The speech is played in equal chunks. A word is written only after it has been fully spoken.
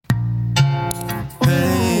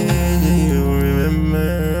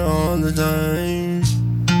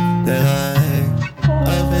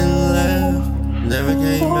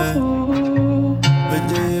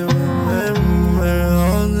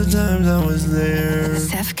there.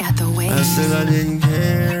 Seth got the way. I said I didn't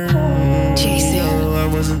care. No, I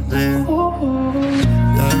wasn't there.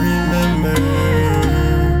 I remember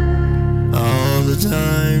all the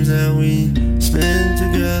times that we spent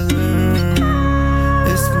together.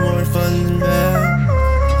 It's more fun than that.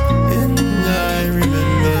 And I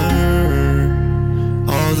remember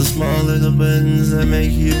all the small little buttons that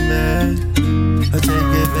make you mad. I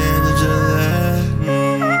take advantage of that.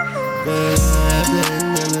 But at the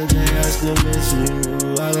end of the day, I still miss you.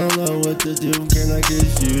 I don't know what to do, can I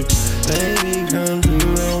kiss you? Baby, come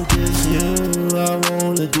through, I'll kiss you. I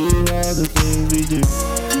wanna do all the things we do.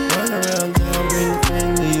 Run around town, bring a thing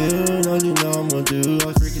to you. No, you know I'm gonna do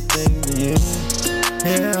a freaking thing to you.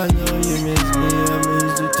 Yeah, I know you miss me, I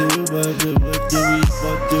miss you too. But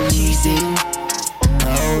what do we do? I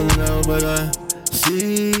don't know, but I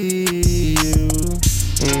see you.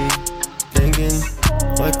 Thinking,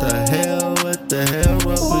 what the hell,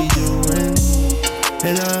 what we doing?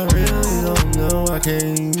 And I really don't know, I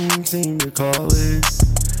can't seem to call it.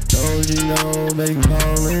 Don't you know, baby,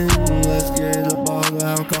 calling. Let's get a bottle of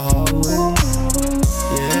alcohol in.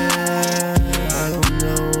 Yeah, I don't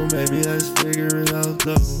know, maybe let's figure it out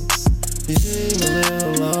though. You seem a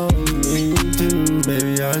little low, me too,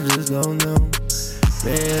 baby, I just don't know.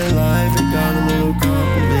 Man, life, it got a little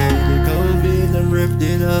complicated. COVID done ripped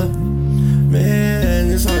it up. Man,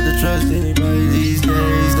 it's hard to trust anybody these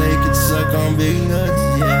days. They could suck on big nuts,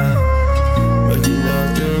 yeah. But you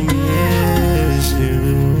know, still miss you.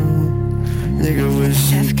 Nigga,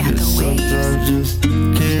 wish you could sometimes just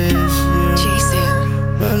kiss you.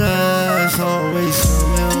 But it's always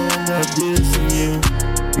somehow end up dissing you.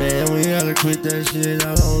 Man, we gotta quit that shit.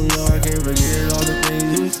 I don't know, I can't forget all the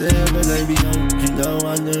things you said. But baby, don't you know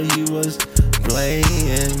I knew you was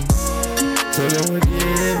playing. So don't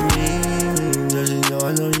forgive me. Cause you know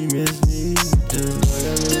I know you miss me. Just like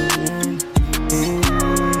I miss you.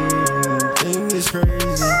 Thing is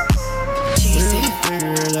crazy. We'll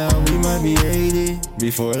figure it out, we might be 80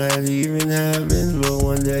 before that even happens. But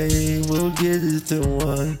one day we'll get it to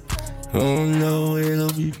one. Oh no,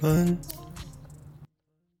 it'll be fun.